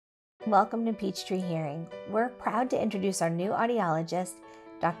Welcome to Peachtree Hearing. We're proud to introduce our new audiologist,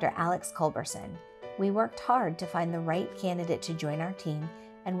 Dr. Alex Culberson. We worked hard to find the right candidate to join our team,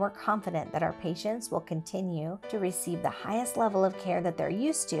 and we're confident that our patients will continue to receive the highest level of care that they're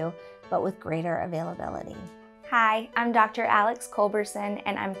used to, but with greater availability. Hi, I'm Dr. Alex Culberson,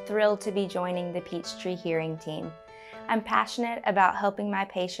 and I'm thrilled to be joining the Peachtree Hearing team. I'm passionate about helping my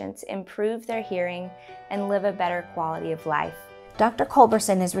patients improve their hearing and live a better quality of life. Dr.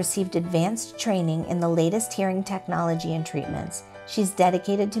 Culberson has received advanced training in the latest hearing technology and treatments. She's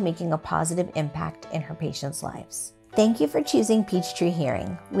dedicated to making a positive impact in her patients' lives. Thank you for choosing Peachtree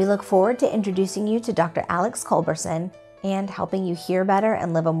Hearing. We look forward to introducing you to Dr. Alex Culberson and helping you hear better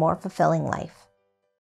and live a more fulfilling life.